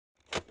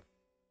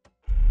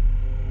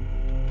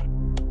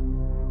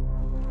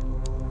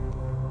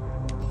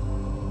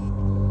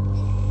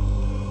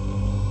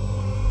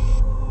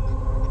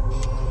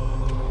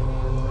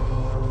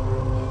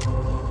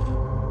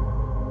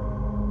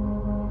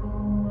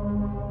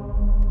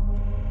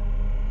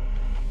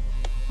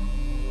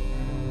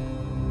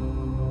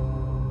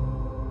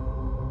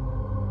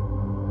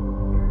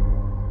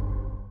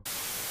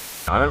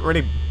I don't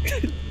really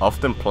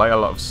often play a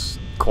lot of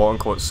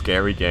quote-unquote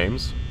scary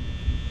games.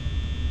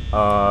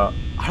 I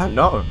don't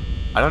know.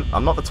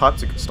 I'm not the type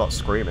to start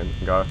screaming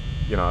and go,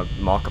 you know,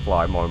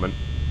 Markiplier moment.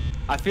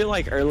 I feel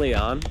like early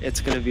on, it's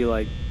gonna be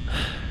like,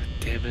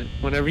 damn it,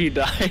 whenever you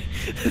die.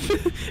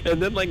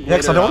 And then like yeah,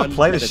 because I don't want to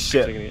play this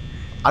shit. Gonna...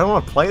 I don't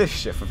want to play this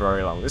shit for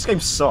very long. This game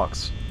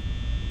sucks.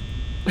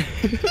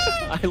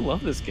 I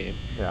love this game.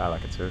 Yeah, I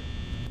like it too.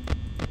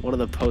 One of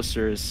the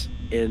posters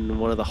in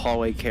one of the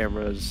hallway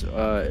cameras,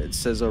 it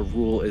says a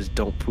rule is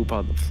don't poop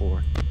on the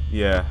floor.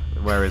 Yeah,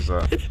 where is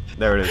that?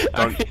 There it is.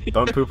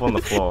 Don't poop on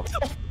the floor.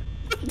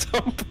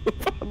 Don't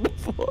poop on the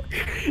floor.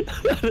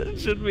 That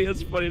should be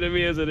as funny to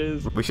me as it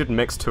is. We should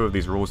mix two of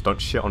these rules. Don't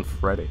shit on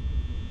Freddy.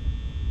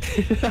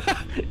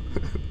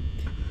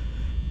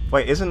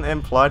 Wait, isn't it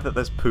implied that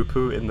there's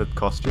poo-poo in the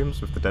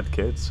costumes with the dead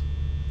kids?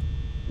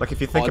 Like,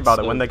 if you think about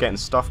it, when they're getting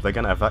stuffed, they're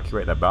gonna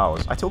evacuate their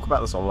bowels. I talk about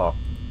this a lot.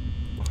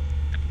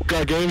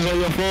 Got games on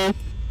your phone?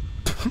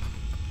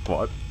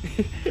 What?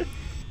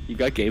 You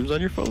got games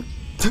on your phone?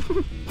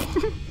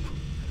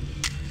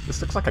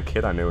 This looks like a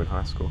kid I knew in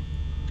high school.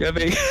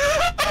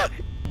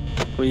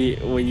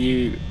 when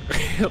you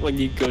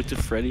go to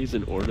Freddys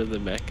and order the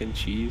mac and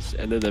cheese,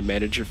 and then the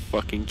manager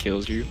fucking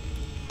kills you.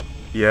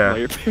 Yeah. While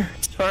your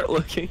parents aren't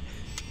looking,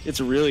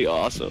 it's really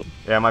awesome.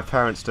 Yeah, my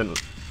parents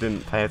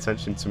didn't pay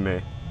attention to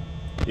me,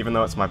 even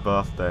though it's my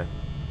birthday,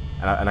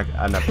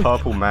 and a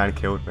purple man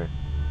killed me,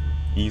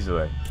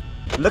 easily.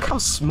 Look how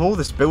small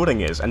this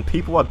building is, and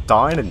people are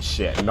dying and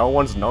shit, and no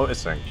one's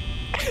noticing.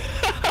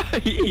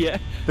 Yeah.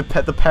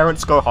 The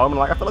parents go home and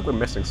like, I feel like we're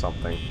missing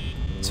something.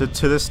 To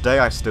this day,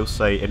 I still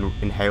say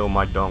inhale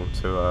my dong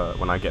to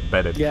when I get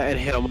bedded. Yeah,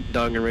 inhale my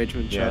dong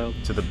arrangement child.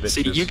 To the bitches.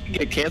 See, you can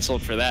get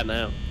canceled for that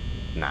now.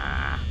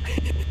 Nah.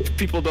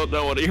 People don't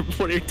know what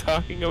you're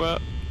talking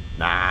about.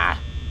 Nah.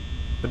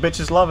 The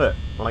bitches love it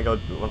when I go.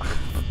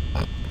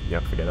 Yeah,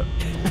 forget it.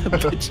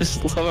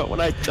 Bitches love it when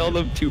I tell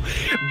them to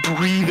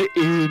breathe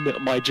in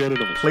my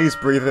genitals. Please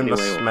breathe in the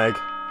smeg.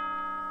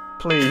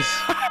 Please.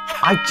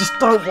 I just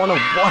don't want to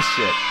wash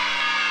it.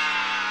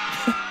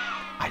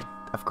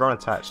 I've grown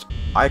attached.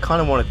 I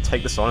kind of want to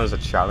take this on as a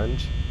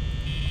challenge.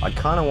 I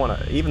kind of want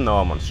to, even though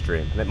I'm on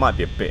stream, and it might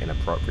be a bit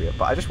inappropriate,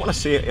 but I just want to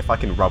see if I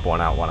can rub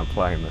one out while I'm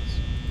playing this.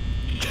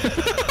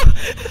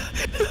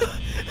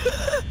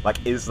 Like,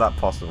 is that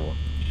possible?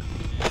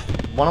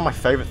 One of my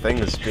favorite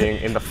things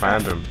being in the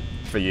fandom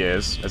for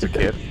years as a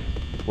kid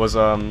was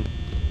oh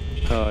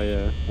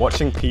yeah,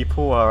 watching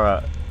people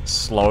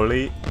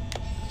slowly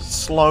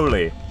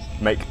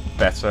make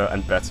better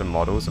and better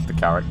models of the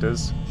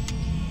characters.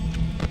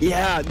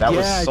 Yeah, that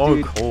was so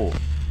dude. cool.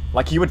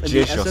 Like, you would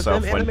jizz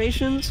yourself when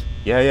animations.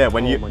 Yeah,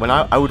 when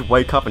I would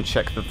wake up and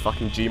check the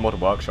fucking Gmod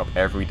workshop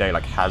every day.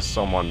 Like, has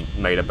someone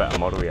made a better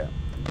model yet?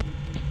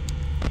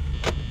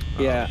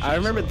 Yeah, I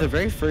remember the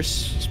very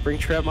first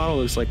Springtrap model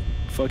was like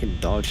fucking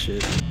dog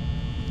shit.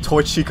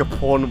 Toy Chica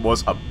porn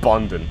was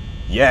abundant.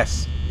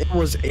 Yes. There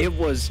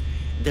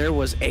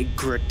was a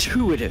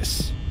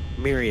gratuitous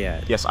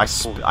myriad. Yes, I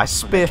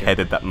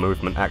spearheaded that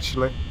movement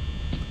actually.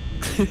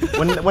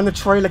 when the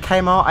trailer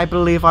came out, I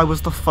believe I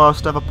was the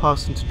first ever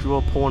person to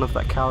draw porn of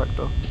that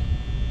character.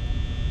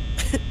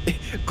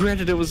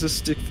 Granted, it was a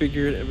stick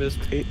figure in MS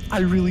Paint. I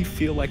really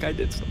feel like I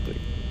did something.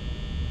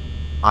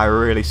 I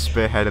really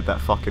spearheaded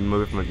that fucking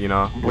movement, you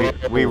know.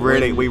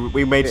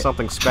 We made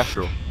something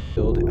special.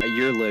 You're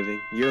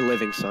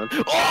living, son.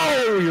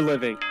 Oh, you're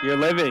living.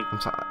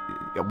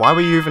 Why were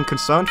you even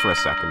concerned for a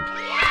second?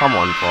 Come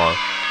on, bro.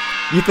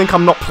 You think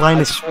I'm not playing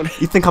this?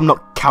 You think I'm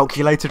not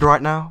calculated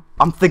right now?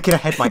 I'm thinking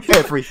ahead my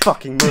every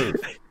fucking move.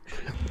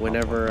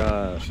 Whenever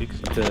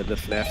the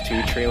FNAF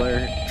 2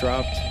 trailer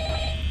dropped,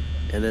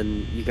 and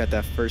then you got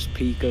that first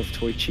peek of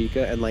Toy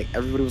Chica, and like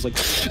everybody was like,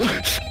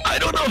 I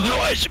don't know how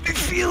I should be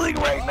feeling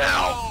right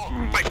now.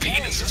 My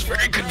penis is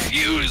very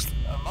confused.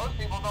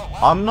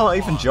 I'm not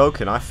even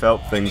joking. I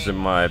felt things in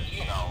my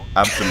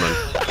abdomen.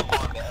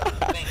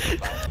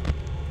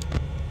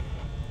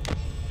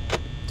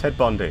 Ted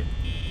Bundy.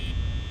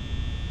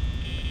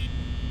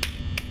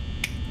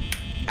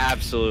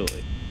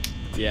 Absolutely.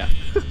 Yeah.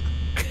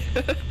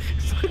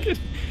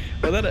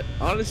 Well, that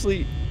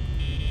honestly,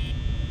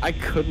 I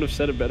couldn't have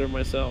said it better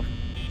myself.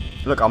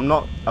 Look, I'm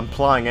not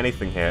implying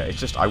anything here. It's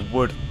just I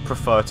would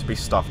prefer to be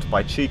stuffed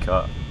by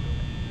Chica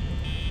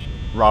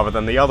rather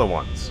than the other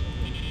ones.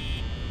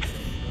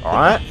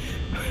 Alright?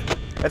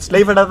 Let's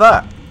leave it at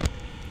that.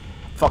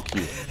 Fuck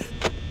you.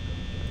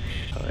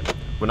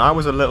 When I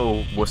was a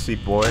little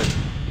wussy boy,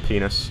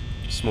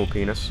 small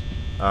penis,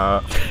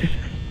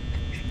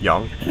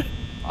 young,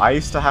 I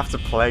used to have to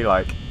play,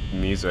 like,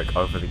 music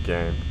over the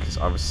game because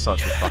I was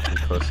such a fucking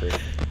pussy.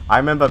 I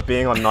remember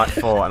being on night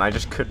 4 and I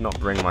just could not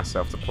bring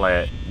myself to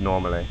play it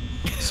normally.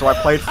 So I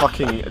played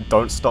fucking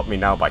Don't Stop Me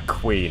Now by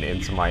Queen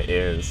into my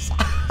ears.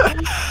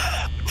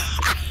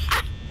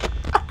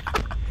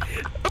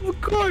 Of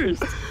course.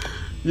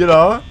 You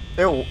know,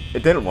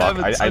 it didn't work.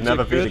 I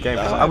never beat the game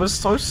because I was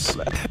so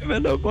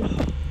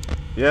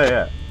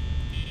Yeah.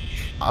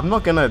 I'm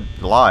not gonna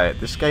lie,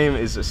 this game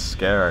is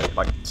scary.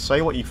 Like,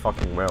 say what you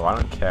fucking will, I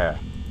don't care.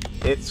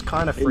 It's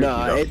kind of freaky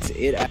though.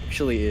 It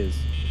actually is.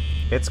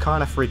 It's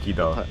kind of freaky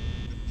though.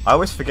 I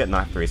always forget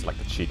Night 3 is like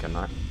the Chica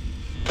night.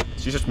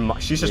 She's just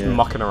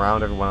mucking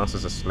around, everyone else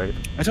is asleep.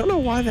 I don't know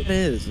why that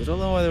is. I don't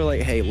know why they're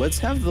like, hey, let's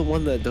have the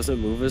one that doesn't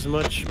move as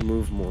much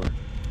move more.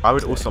 I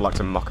would also like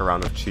to muck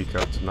around with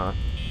Chica tonight.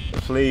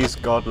 Please,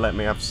 God, let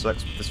me have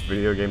sex with this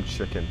video game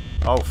chicken.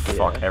 Oh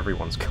fuck,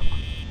 everyone's gone.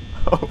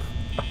 Oh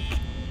fuck.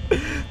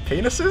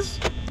 Penises?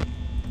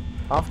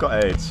 I've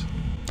got AIDS.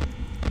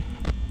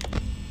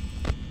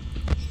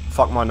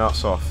 Fuck my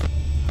nuts off.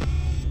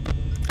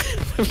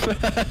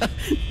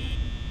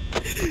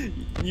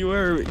 You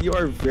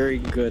are very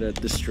good at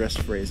distress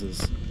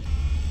phrases.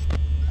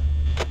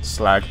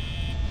 Slag.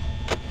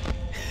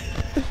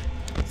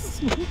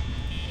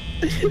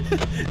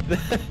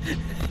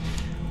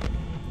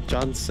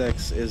 John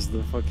Sex is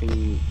the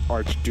fucking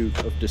Archduke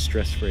of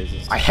distress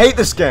phrases. I hate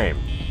this game!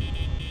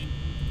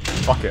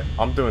 Fuck it,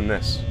 I'm doing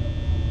this.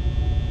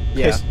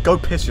 Yeah. Go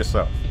piss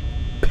yourself.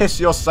 Piss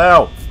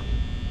yourself!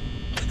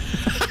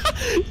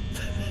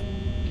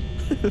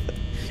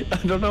 I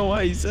don't know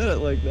why he said it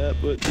like that,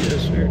 but yeah,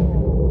 sure.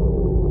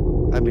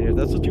 I mean, if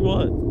that's what you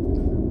want.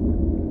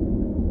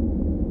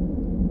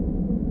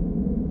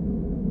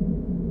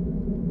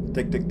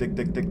 Dick.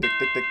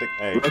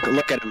 Hey.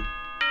 Look at him.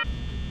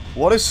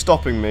 What is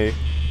stopping me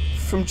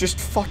from just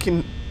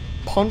fucking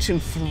punching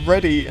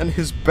Freddy and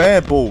his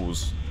bear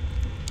balls?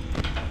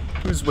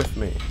 Who's with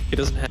me? He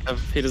doesn't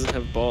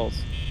have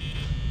balls.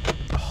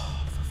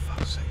 Oh, for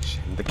fuck's sake,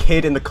 Shin. The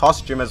kid in the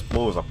costume has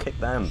balls. I'll kick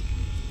them.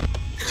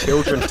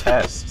 Children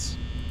tests.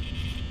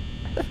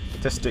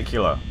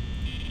 Testicular.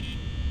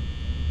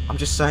 I'm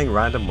just saying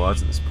random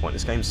words at this point.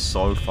 This game's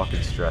so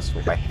fucking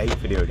stressful. I hate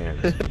video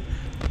games.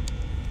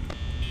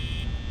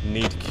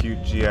 Need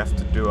cute GF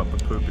to do up the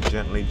pooper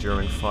gently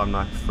during Five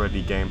Nights at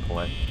Freddy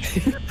gameplay.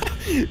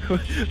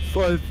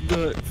 Five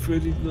Nights at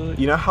Freddy night.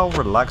 You know how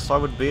relaxed I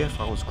would be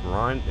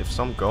if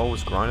some girl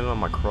was grinding on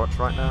my crotch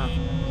right now?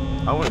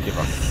 I wouldn't give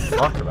a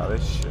fuck about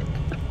this shit.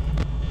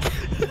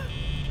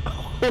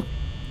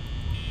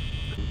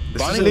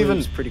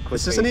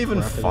 This isn't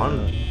even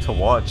fun to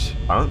watch,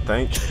 I don't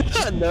think.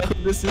 No,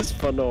 this is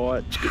fun to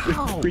watch. You're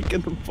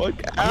freaking the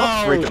fuck out. I'm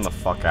not freaking the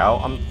fuck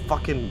out, I'm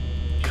fucking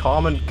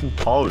calm and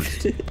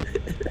composed.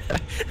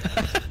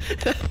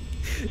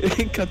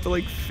 It cut to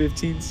like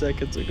 15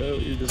 seconds ago,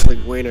 you're just like,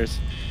 wieners.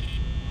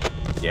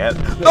 Yeah.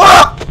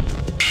 Ah!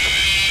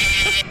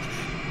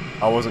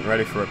 I wasn't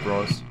ready for it,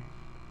 bros.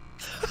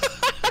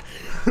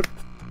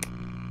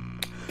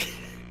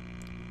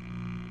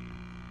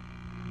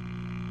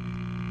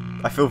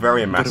 I feel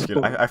very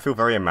I feel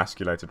very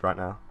emasculated right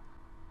now.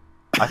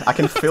 I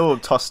can feel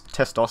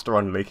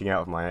testosterone leaking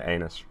out of my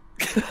anus.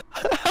 4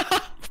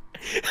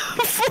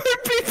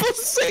 people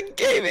saying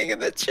gaming in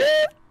the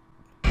chat.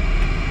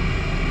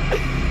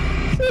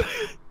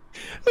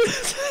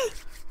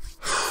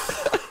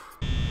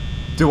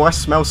 Do I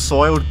smell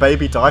soiled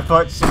baby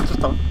diaper? It's just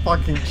a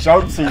fucking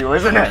joke to you,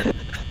 isn't it?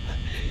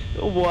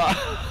 Wow,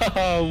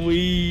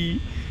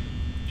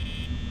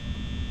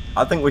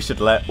 I think we should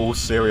let all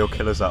serial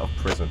killers out of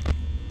prison.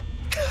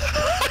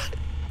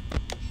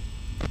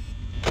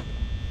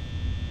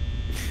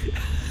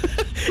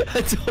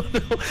 I don't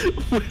know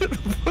where the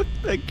fuck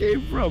that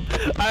came from.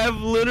 I have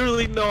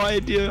literally no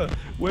idea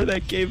where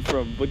that came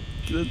from, but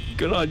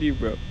good on you,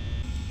 bro.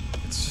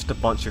 It's just a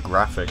bunch of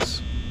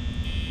graphics.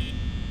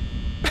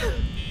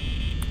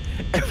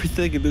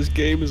 Everything in this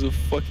game is a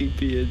fucking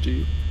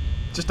PNG.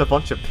 Just a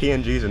bunch of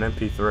PNGs and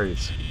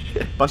MP3s.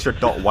 Bunch of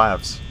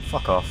 .wavs.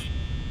 Fuck off.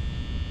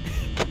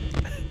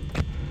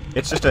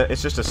 It's just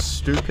a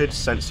stupid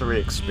sensory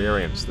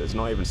experience that's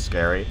not even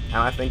scary, and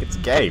I think it's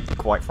gay,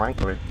 quite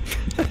frankly.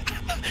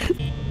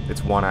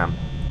 It's 1 am.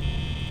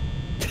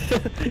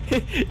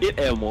 It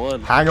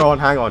M1. Hang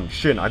on,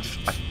 Shin,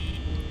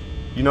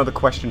 you know the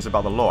questions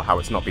about the law, how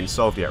it's not been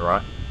solved yet,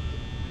 right?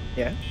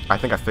 Yeah. I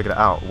think I figured it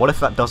out. What if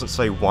that doesn't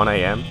say 1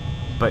 AM,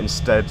 but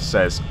instead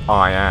says,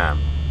 I am?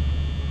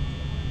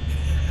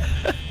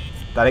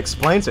 That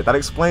explains it. That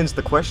explains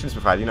the questions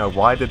we've had. You know,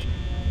 why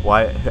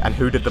and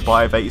who did the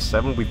buy of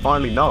 87? We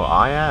finally know.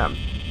 I am.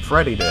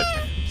 Freddy did.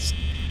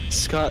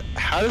 Scott,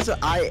 how does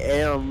I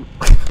am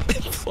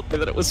imply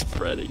that it was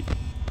Freddy?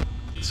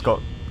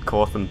 Scott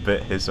Cawthon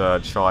bit his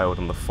child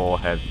on the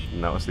forehead,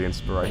 and that was the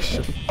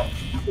inspiration.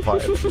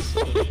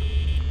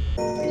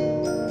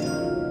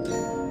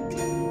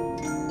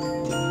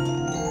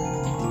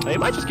 He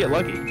might just get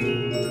lucky.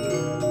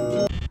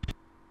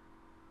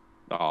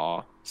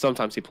 Aw,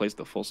 sometimes he plays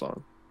the full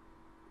song.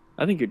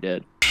 I think you're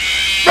dead.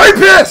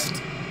 Rapist!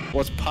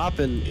 What's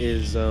poppin'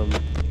 is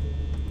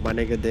my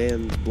nigga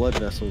Dan's blood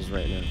vessels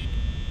right now.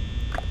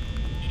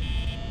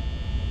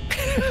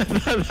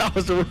 that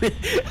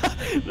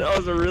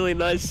was a really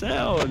nice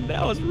sound.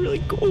 That was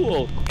really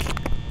cool.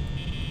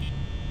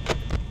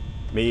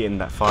 Me eating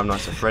that Five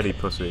Nights at Freddy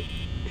pussy.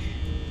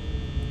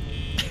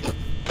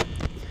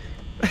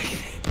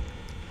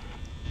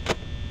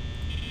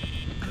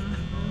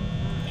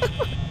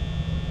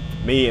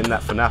 Me and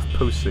that FNAF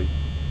pussy.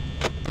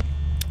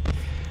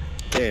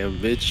 Damn,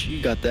 bitch,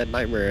 you got that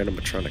nightmare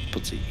animatronic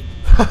pussy.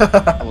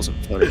 That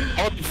wasn't funny.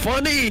 That wasn't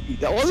funny!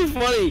 That wasn't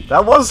funny!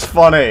 That was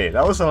funny!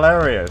 That was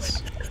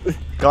hilarious.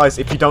 Guys,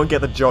 if you don't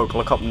get the joke,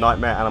 look up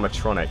Nightmare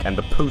Animatronic and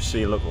the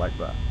pussy look like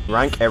that.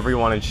 Rank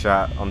everyone in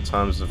chat on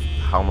terms of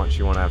how much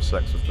you want to have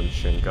sex with them,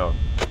 Shin. Go.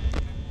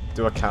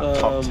 Do a count,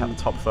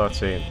 top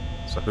 13.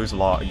 So who's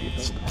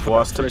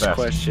worst to best?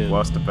 Question.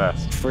 Worst to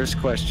best.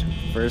 First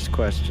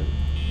question.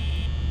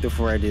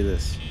 Before I do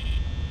this.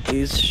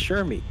 Is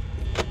Shermie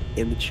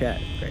in the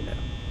chat right now?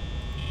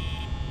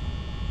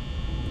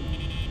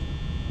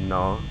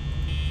 No.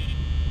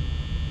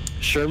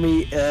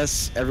 Shermie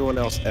S, everyone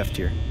else F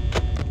tier.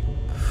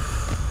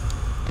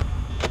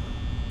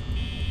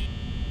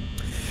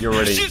 You're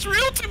really... She's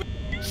real to me!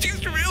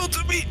 She's real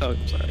to me! Oh,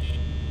 sorry.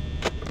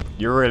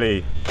 You're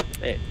really...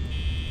 Hey.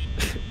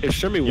 If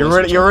Shermie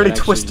You're really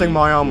twisting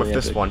my arm with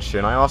this one,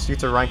 Shin. I asked you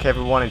to rank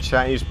everyone in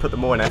chat and you just put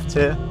them all in F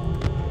tier?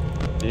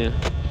 Yeah.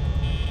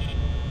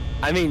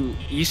 I mean,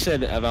 you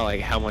said about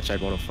like how much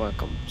I'd want to fuck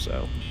them,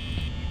 so...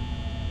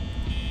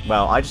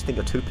 Well, I just think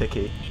you're too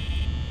picky.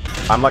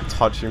 I'm like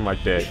touching my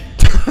dick.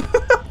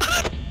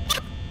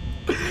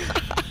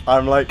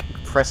 I'm like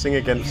pressing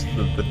against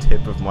the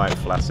tip of my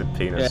flaccid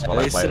penis while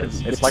I play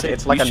this. It's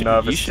like a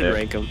nervous tip. You should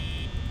rank them.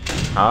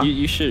 Huh?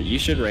 You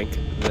should rank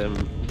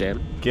them,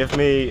 Dan. Give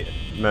me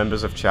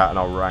members of chat and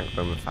I'll rank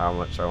them with how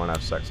much I want to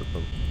have sex with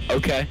them.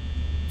 Okay.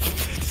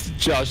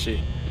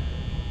 Joshy.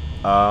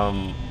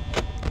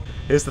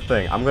 Here's the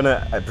thing. I'm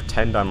gonna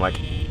pretend I'm like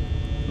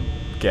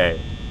gay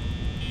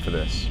for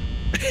this.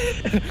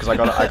 Because I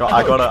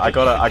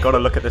gotta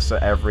look at this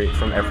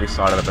from every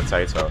side of the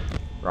potato,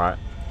 right?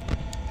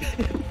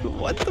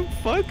 What the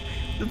fuck?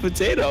 The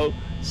potato?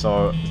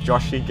 So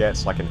Joshy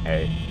gets like an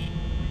A.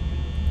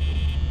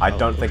 I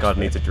don't think I'd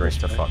need to drink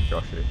to fuck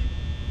Joshy.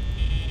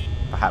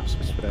 Perhaps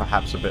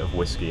a bit of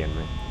whiskey in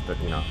me, but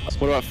you know.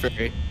 What about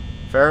Fairy?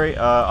 Fairy,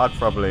 I'd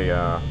probably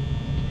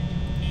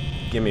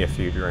give me a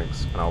few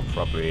drinks, and I'll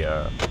probably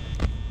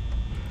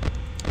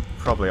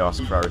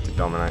ask Fairy to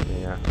dominate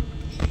me. Yeah.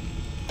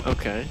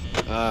 Okay.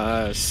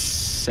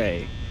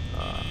 Say.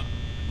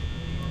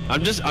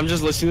 I'm just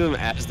listening to them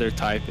as they're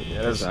typing.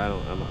 Yeah,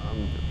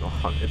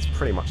 it's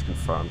pretty much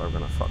confirmed I'm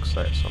gonna fuck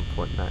Say at some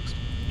point next.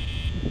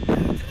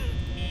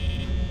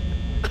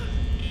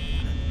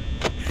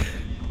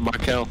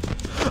 Markel.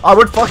 I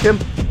would fuck him.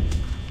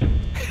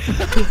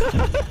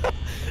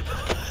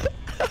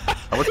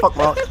 I would fuck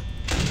Mark.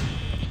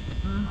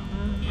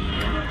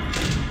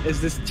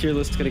 Is this tier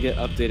list gonna get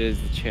updated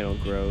as the channel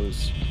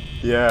grows?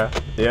 Yeah,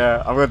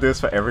 I'm gonna do this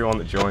for everyone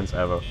that joins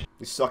ever.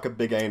 You suck a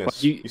big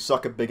anus. You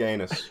suck a big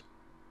anus.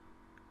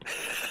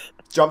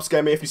 Jump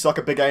scare me if you suck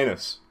a big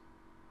anus.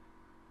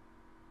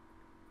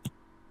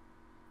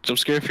 Jump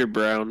scare if you're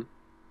brown.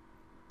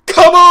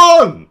 Come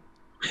on!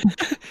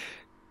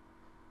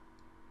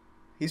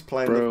 He's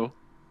playing. Bro.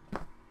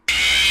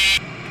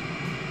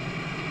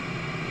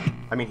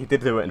 I mean, he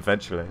did do it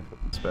eventually.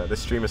 But this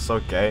stream is so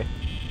gay.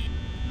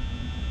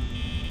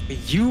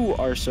 You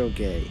are so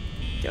gay.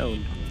 Yo.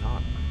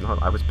 No,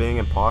 I was being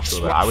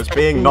impartial there. I was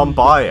being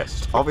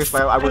non-biased.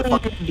 Obviously, I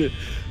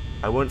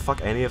wouldn't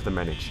fuck any of the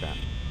men in chat.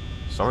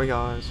 Sorry,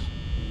 guys.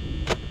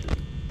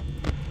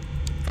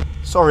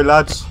 Sorry,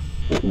 lads.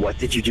 What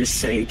did you just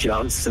say,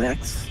 John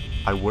Sex?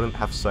 I wouldn't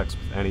have sex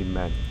with any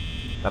men.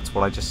 That's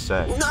what I just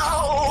said.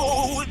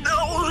 No!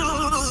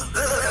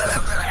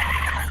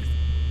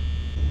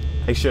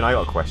 Hey, Shin, I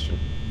got a question.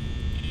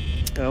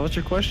 What's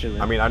your question,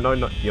 man? I mean, I know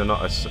you're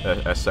not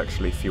a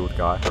sexually fueled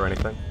guy or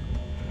anything.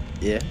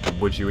 Yeah.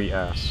 Would you eat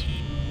ass?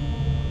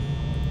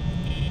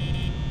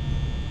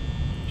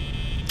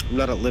 I'm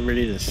not at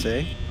liberty to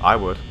say. I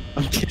would.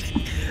 I'm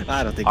kidding.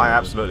 I don't think I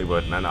absolutely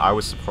would, man. I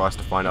was surprised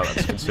to find out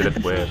that's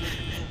considered weird.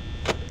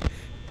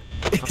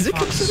 Is it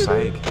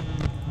considered weird?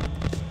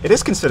 It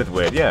is considered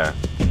weird, yeah.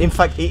 In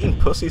fact, eating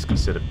pussy is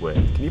considered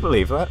weird. Can you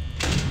believe that?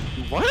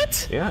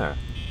 What? Yeah.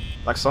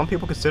 Like, some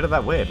people consider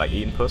that weird, like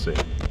eating pussy.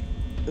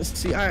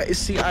 See,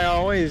 I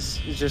always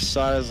just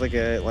saw it as like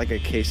a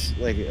case,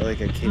 like a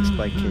case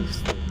by case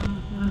thing.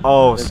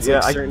 Oh, it's yeah.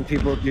 Like certain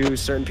people do,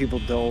 certain people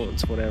don't.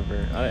 It's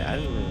whatever. I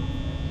don't know.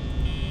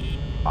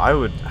 I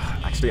would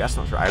actually. That's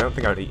not true. I don't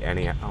think I would eat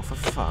any. Oh, for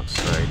fuck's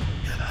sake.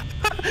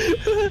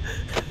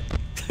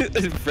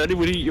 Freddy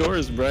would eat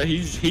yours, bro.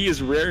 He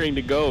is raring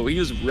to go. He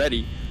is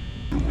ready.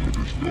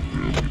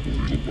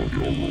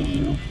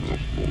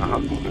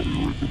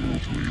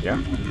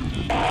 Yeah.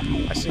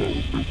 I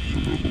see.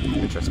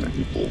 Interesting.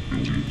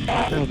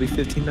 That'll be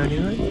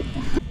 $15.99.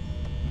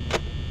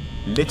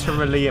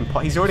 Literally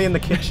he's already in the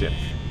kitchen.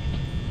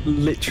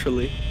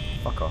 Literally.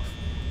 Fuck off.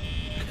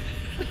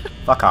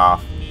 Fuck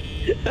off.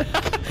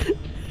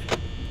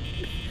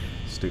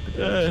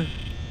 Stupid.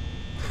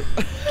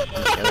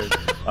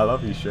 I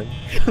love you, Shin.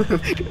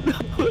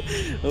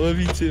 I love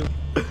you too.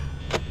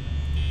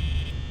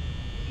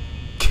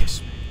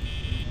 Kiss me.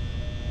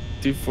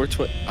 Do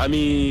 420. I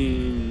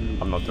mean.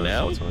 I'm not doing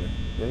now? 420.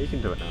 Yeah, you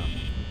can do it now.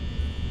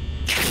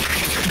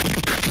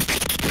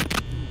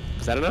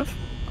 Is that enough?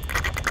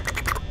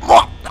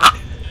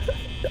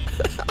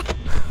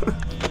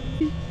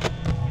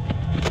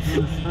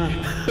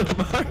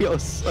 Mario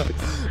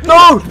sucks.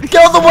 No! Get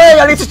out of the way!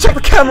 I need to check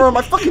the camera on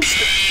my fucking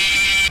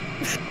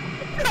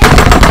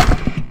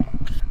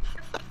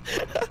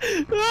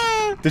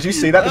Did you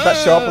see that? Did that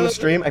show up on the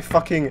stream? A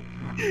fucking...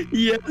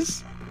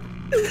 Yes.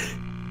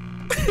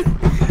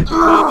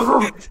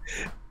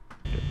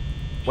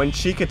 When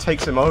Chica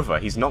takes him over,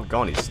 he's not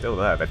gone, he's still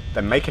there.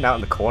 They're making out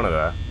in the corner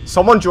there.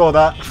 Someone draw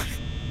that!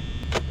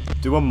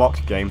 Do a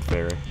mock game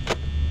theory.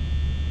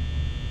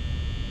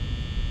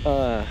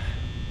 I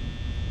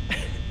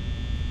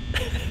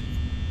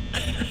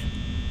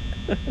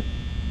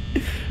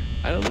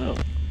don't know.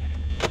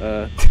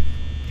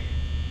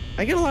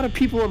 I get a lot of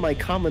people in my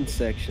comment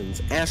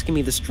sections asking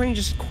me the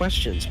strangest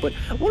questions, but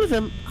one of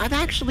them I've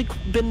actually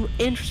been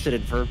interested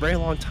in for a very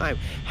long time.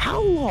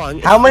 How long?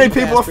 How many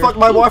people have fucked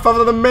my wife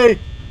other than me?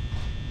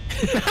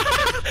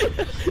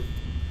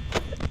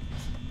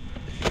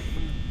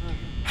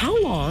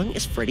 How long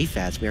is Freddy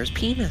Fazbear's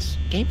penis?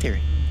 Game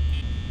theory.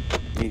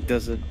 He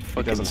does a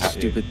fucking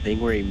stupid thing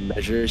where he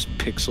measures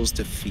pixels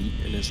to feet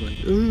and is like,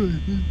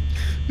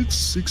 it's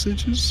 6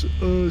 inches,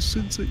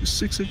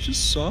 6 inches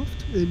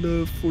soft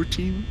and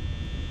 14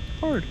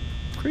 hard.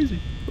 Crazy.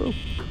 Whoa.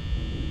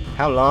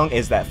 How long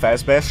is that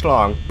Fazbear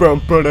schlong?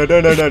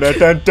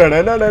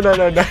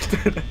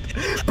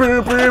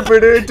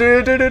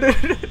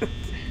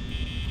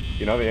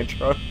 You know the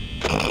intro?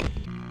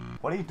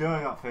 What are you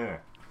doing up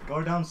here?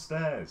 Go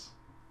downstairs.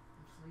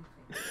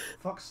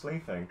 Fuck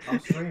sleeping. I'm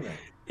streaming.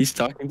 He's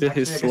talking to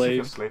his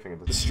slave.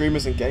 The stream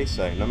isn't gay,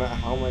 say, no matter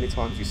how many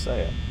times you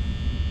say it.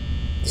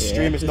 The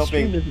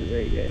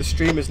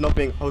stream is not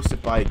being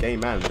hosted by a gay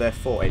man,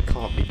 therefore it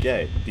can't be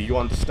gay. Do you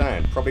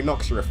understand? Probably not,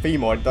 because you're a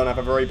female and don't have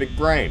a very big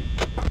brain.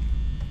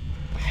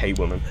 I hate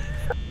women.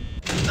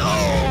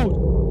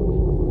 No!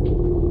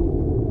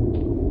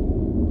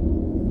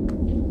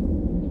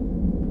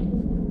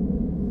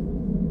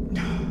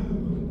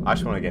 I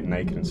just want to get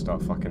naked and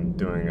start fucking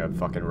doing a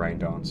fucking rain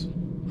dance.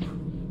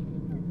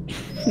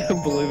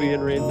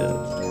 Bolivian rain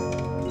dance.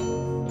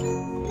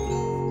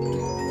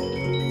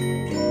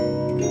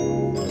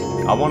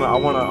 I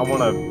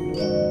wanna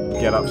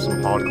get up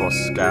some hardcore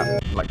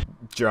scat, like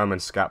German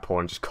scat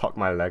porn, just cock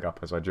my leg up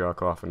as I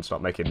jerk off and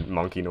start making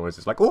monkey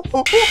noises like oh,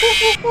 oh, oh,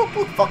 oh, oh,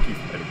 oh. Fuck you,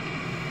 Freddy.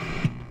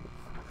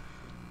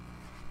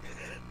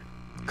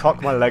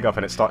 Cock my leg up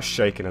and it starts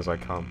shaking as I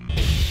come.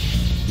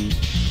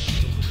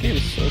 Game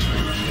is so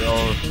cool.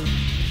 Yo,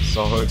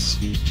 Zodes.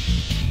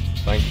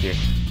 Thank you.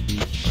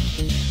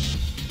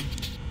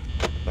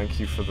 Thank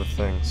you for the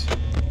things.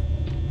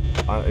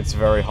 It's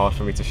very hard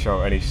for me to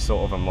show any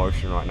sort of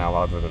emotion right now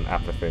other than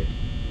apathy.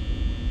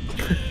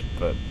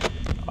 But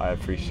I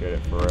appreciate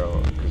it for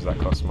real, because that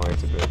costs money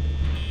to do.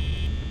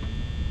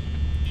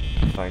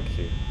 Thank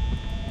you.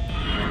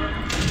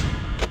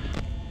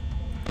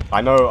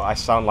 I know I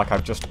sound like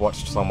I've just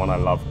watched someone I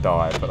love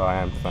die, but I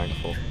am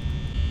thankful.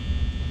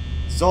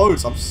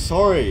 Zodes, I'm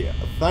sorry!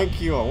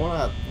 Thank you, I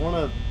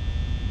wanna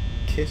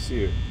kiss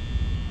you.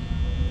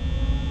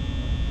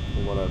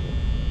 Or whatever.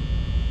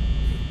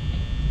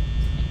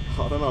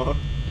 I don't know. I'm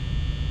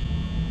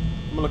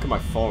gonna look at my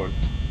phone.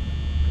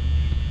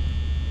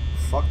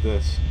 Fuck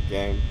this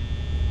game.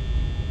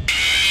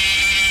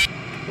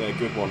 Yeah,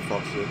 good one,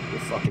 Foxy. You're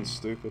fucking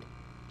stupid.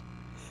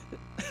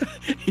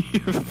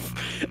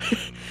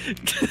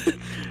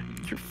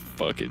 You're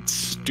fucking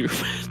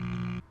stupid.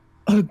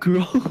 A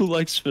girl who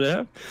likes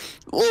FNAF?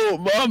 Oh,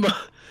 mama!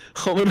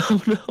 Oh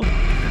no, no.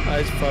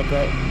 Eyes pop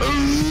out.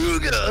 Oh,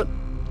 God.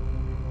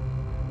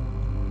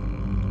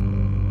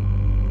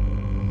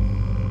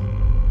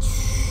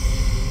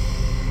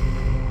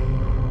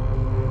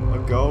 A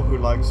girl who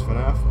likes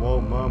FNAF?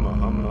 Whoa, mama.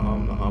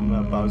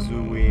 Humna,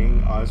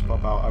 bazooing. Eyes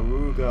pop out.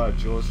 Aruga.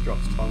 Jaws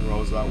drops, tongue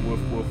rolls out. Woof,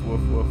 woof,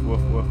 woof, woof,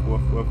 woof, woof,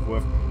 woof, woof,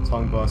 woof.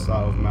 Tongue bursts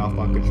out of mouth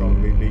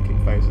uncontrollably, leaking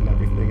face and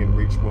everything in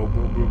reach. Whoa,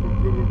 whoa, whoa,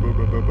 whoa, whoa,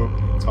 whoa, whoa,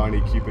 whoa.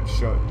 Tiny Cupid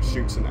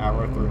shoots an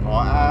arrow through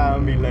heart. Ah,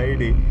 me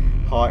lady.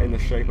 Heart in the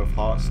shape of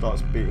heart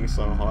starts beating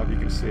so hard you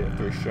can see it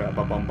through shirt.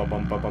 Ba bum ba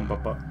bum ba bum ba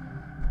ba.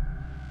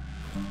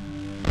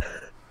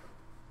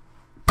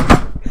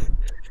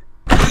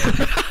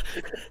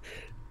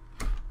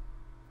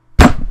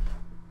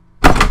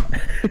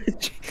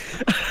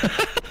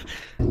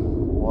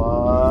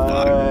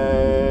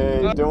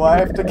 Why do I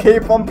have to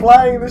keep on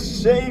playing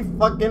this shitty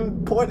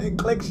fucking point and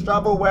click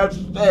shovelware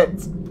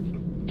shit?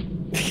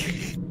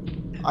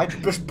 I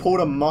just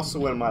pulled a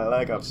muscle in my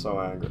leg, I'm so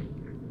angry.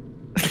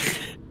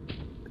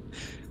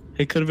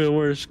 It could have been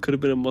worse. Could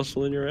have been a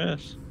muscle in your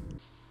ass.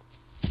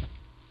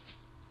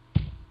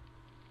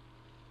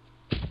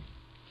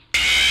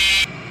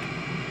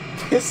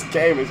 This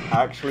game is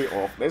actually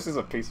awful. This is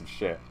a piece of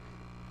shit.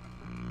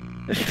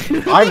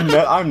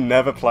 I'm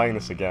never playing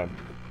this again.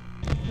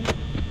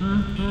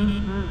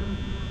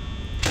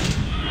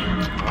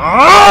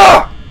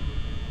 Ah!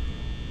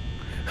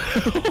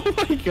 Oh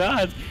my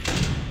god.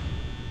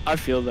 I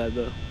feel that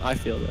though. I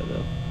feel that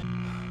though.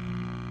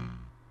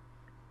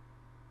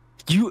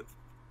 You,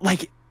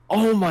 like,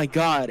 oh my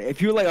god.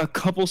 If you're like a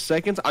couple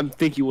seconds, I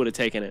think you would have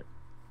taken it.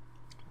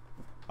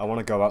 I want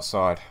to go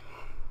outside.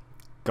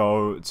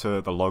 go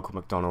to the local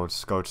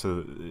McDonald's, turn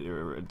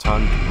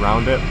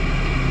round it,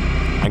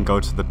 and go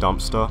to the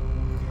dumpster,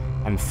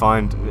 and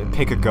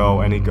pick a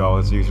girl, any girl.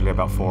 There's usually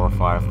about 4 or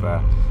 5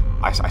 there.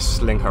 I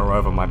sling her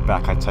over my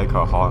back. I take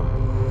her home.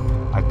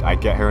 I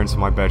get her into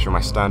my bedroom.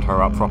 I stand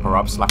her up, prop her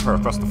up, slap her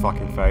across the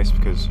fucking face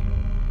because,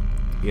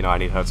 you know, I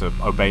need her to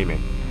obey me.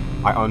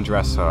 I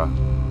undress her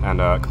and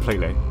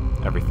completely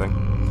everything,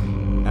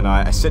 and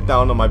I sit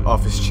down on my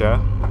office chair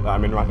that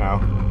I'm in right now,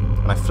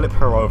 and I flip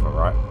her over,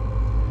 right,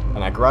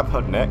 and I grab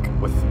her neck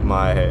with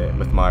my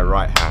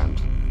right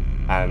hand,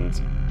 and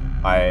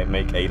I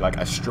make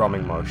a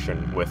strumming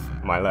motion with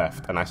my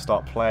left, and I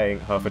start playing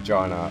her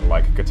vagina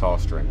like guitar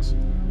strings.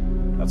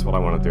 That's what I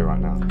want to do right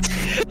now.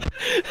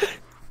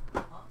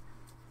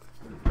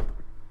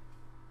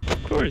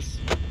 Of course.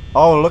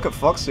 Oh, look at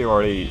Foxy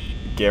already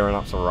gearing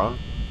up to run.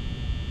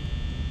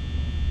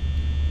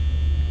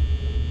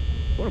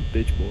 What a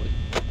bitch boy.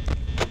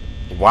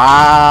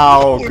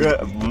 Wow, good.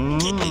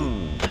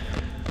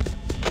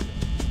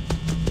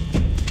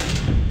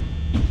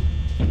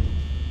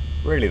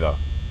 Really though?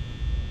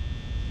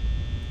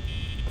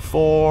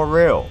 For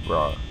real,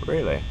 bro?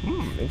 Really?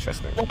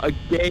 Interesting. A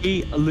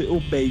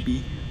little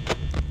baby.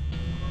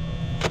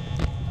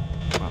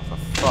 Oh, for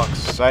fuck's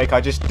sake,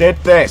 I just did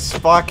this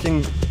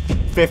fucking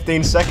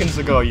 15 seconds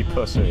ago, you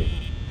pussy.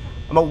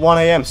 I'm at 1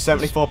 AM,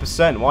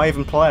 74%. Why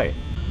even play?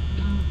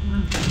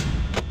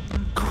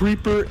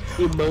 Creeper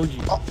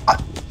emoji.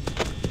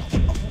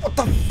 What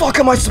the fuck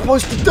am I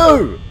supposed to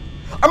do?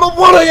 I'm at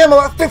 1 AM,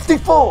 I'm at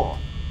 54!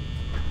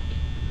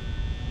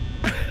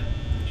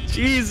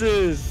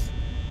 Jesus!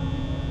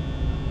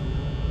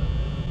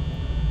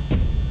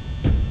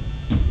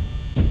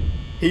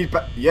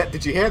 Yeah,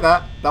 did you hear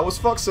that? That was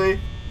Foxy.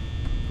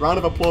 Round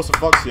of applause for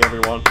Foxy,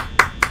 everyone.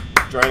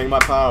 Draining my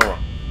power.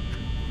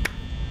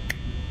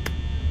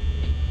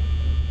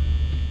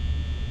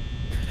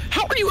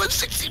 How are you at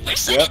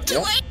 60%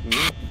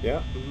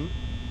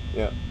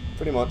 Yeah,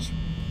 pretty much.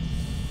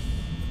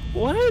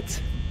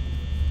 What?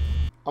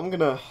 I'm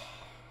gonna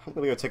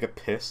go take a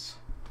piss.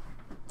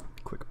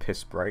 Quick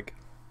piss break.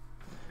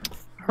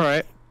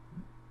 Alright.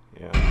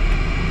 Yeah.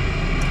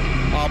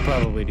 I'll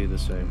probably do the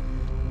same.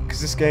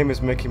 Because this game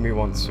is making me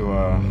want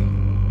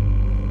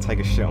to take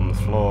a shit on the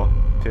floor,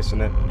 piss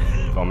in it,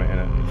 vomit in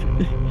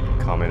it,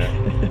 cum in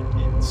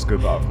it,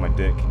 scoop it out of my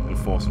dick, and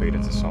force feed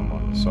it to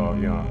someone. So,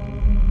 you know,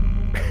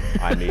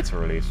 I need to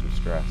relieve some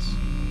stress.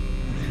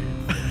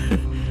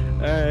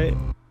 Alright.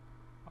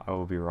 I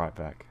will be right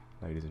back,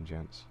 ladies and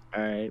gents.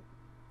 Alright.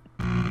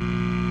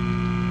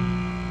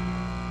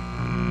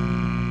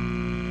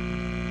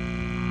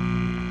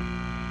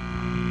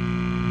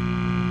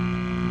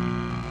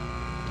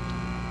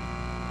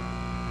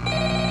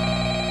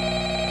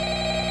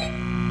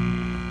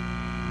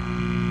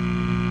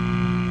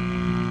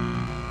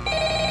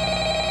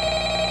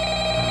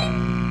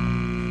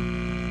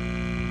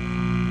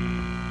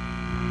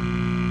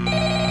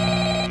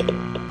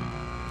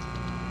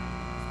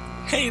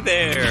 Hey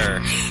there,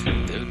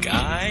 new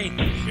guy.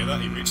 Yeah, that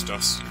he reached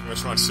us. We're gonna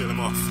try and seal him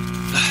off.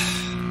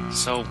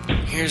 So,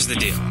 here's the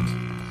deal.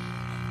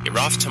 You're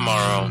off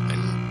tomorrow,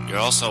 and you're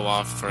also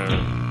off for,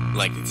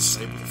 like, the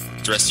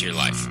rest of your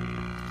life.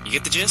 You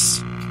get the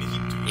gist?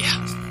 Yeah.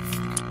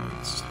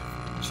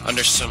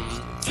 Under some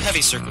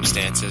heavy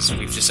circumstances,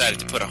 we've decided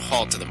to put a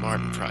halt to the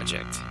Martin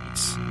project.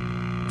 He's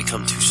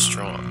become too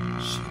strong.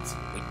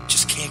 We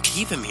just can't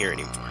keep him here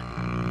anymore.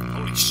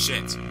 Holy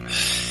shit.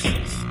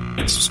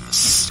 This was a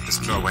mistake.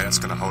 There's no way that's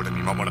gonna hold him.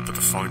 You might want to put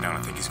the phone down.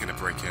 I think he's gonna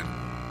break in.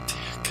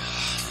 Dear God.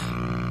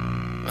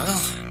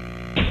 Well,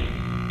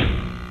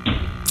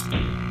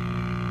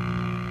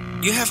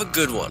 you have a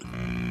good one.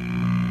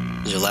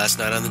 Your last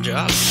night on the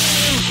job.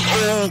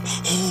 Oh,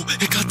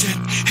 it got dead.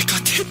 It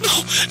got dead.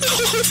 No.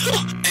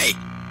 Hey.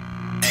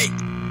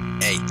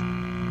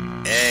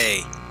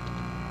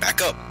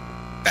 Back up.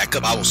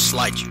 I will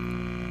slide you.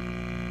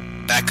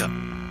 Back up.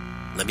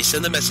 Let me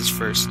send the message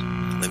first. Wait,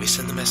 no, let me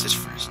send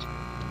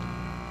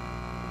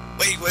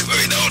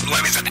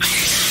it.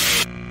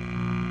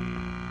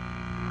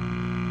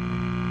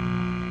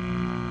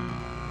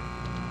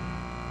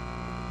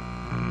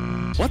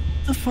 What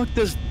the fuck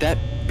does that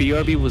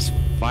BRB was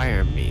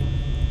fire mean?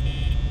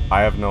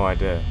 I have no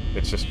idea.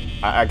 It's just,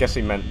 I guess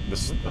he meant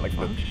this, like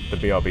the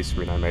BRB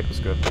screen I made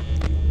was good.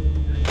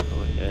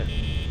 Oh yeah.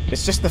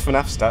 It's just the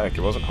FNAF static.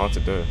 It wasn't hard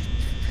to do.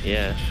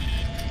 Yeah.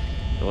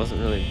 It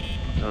wasn't really.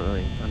 I don't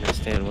really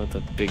understand what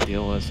the big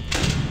deal was.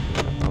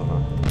 I don't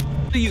know.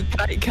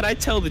 Can I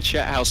tell the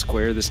chat how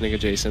square this nigga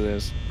Jason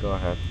is? Go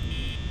ahead.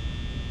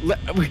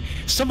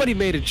 Somebody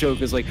made a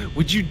joke. It's like,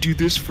 would you do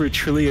this for $1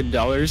 trillion?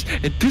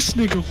 And this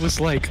nigga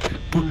was like,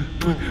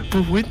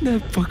 but wouldn't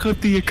that fuck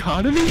up the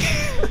economy?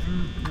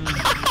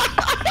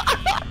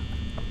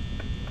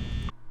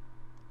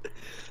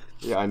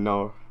 Yeah, I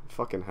know.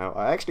 Fucking hell.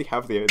 I actually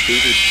have the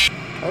DVD.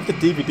 I have the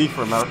DVD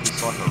for American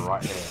Soccer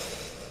right here.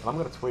 And I'm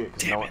gonna tweet it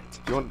because no one. Do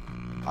you want?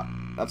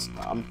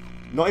 I'm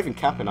not even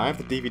capping. I have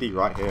the DVD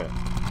right here.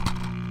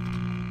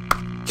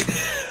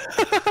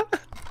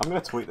 I'm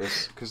gonna tweet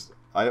this because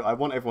I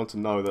want everyone to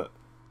know that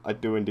I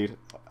do indeed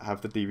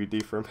have the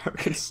DVD for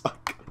American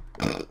Psycho.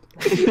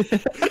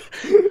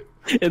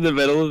 In the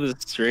middle of the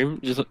stream,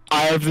 just like,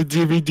 I have the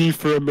DVD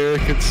for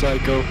American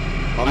Psycho.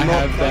 I'm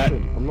not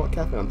capping. I'm not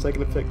capping. I'm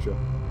taking a picture.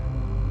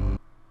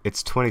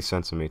 It's 20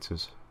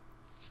 centimeters,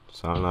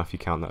 so I don't know if you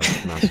count that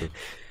as massive.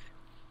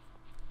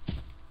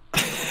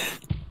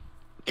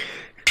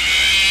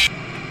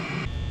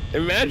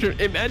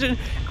 Imagine,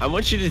 I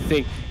want you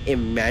to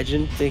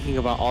imagine thinking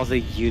about all the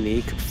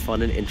unique,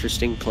 fun, and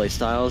interesting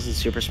playstyles in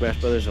Super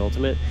Smash Bros.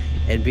 Ultimate,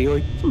 and being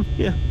like,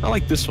 yeah, I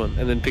like this one,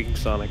 and then picking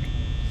Sonic.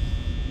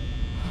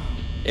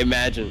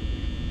 Imagine.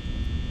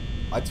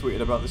 I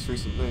tweeted about this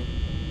recently.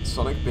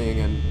 Sonic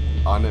being an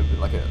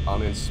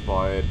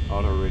uninspired,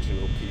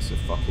 unoriginal piece of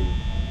fucking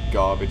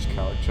garbage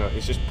character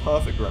is just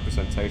perfect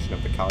representation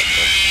of the character.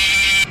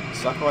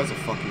 Sakurai's a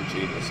fucking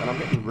genius, and I'm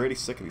getting really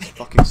sick of these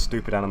fucking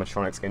stupid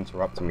animatronics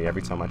interrupting me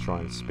every time I try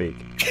and speak.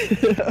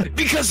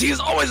 Because he is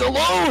always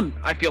alone!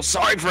 I feel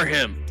sorry for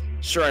him!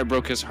 Sure, I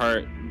broke his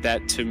heart.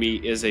 That, to me,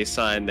 is a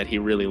sign that he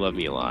really loved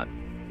me a lot.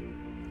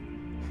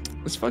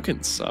 This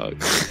fucking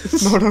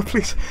sucks. No,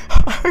 please.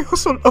 I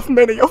also love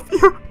many of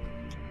you.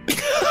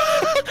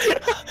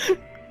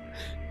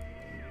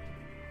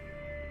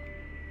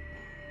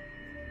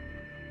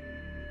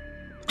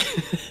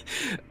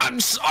 I'm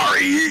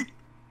sorry!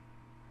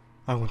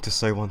 I want to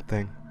say one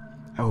thing.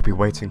 I will be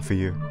waiting for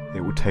you.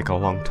 It will take a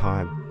long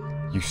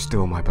time. You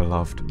still my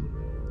beloved.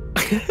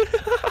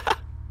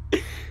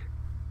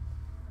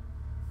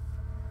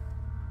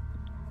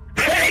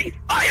 Hey!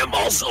 I am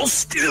also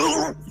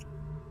still...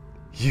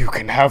 You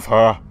can have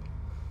her.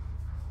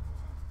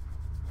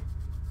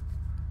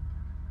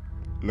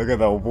 Look at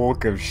the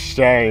walk of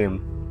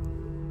shame.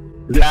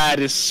 That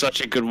is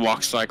such a good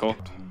walk cycle.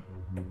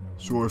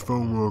 So I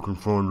found where I can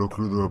find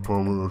luckily the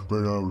apartment I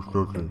spent hours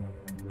cooking.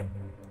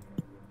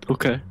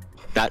 Okay.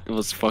 That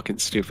was fucking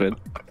stupid.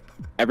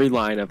 Every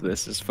line of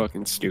this is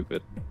fucking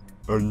stupid.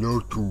 I know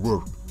to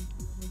work.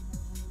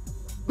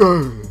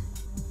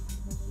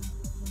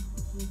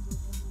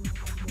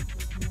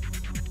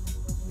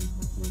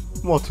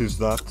 What is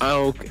that?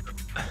 Okay.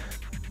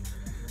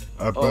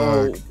 A bag.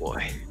 Oh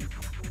boy.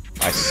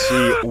 I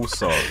see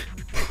also.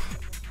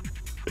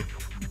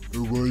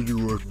 The way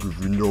you ask if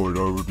you know it,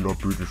 I would not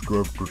be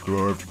distracted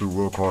because I have to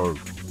work hard.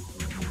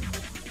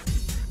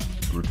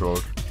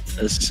 Retard.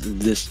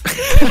 This.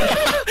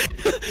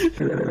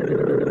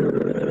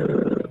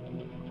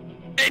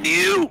 And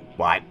you!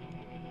 What?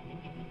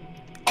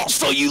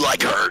 Also, you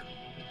like her?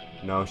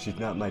 No, she's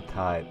not my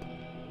type.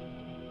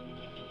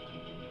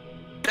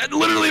 That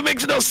literally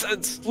makes no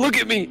sense. Look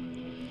at me.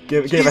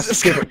 Give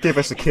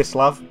us a kiss,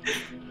 love.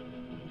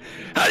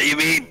 How do you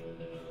mean?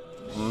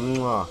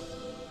 Mwah.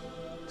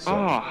 So,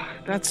 Oh,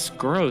 that's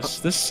gross.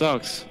 This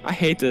sucks. I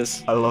hate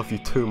this. I love you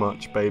too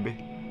much, baby.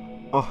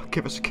 Oh,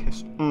 give us a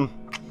kiss.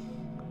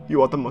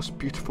 You are the most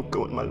beautiful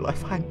girl in my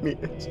life. I mean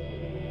it.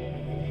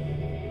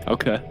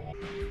 Okay.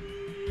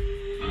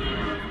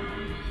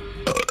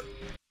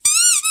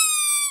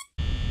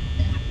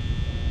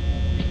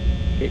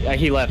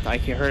 He left. I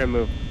heard him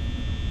move.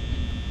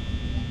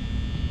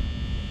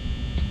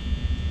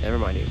 Never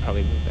mind. He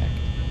probably moved back.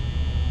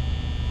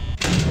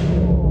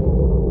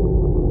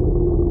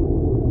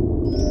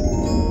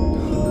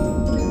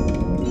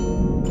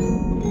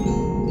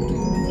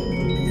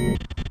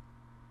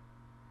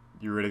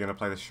 You're really gonna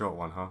play the short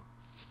one, huh?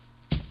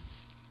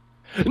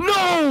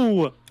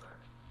 No!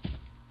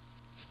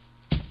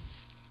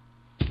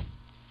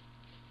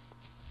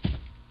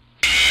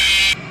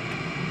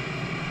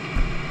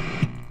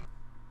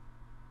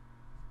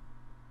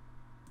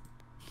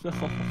 No.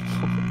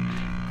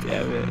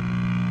 Damn it.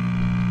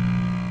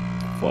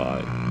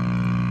 Fuck.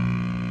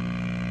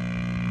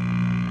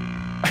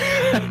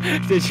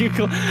 Did you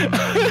go?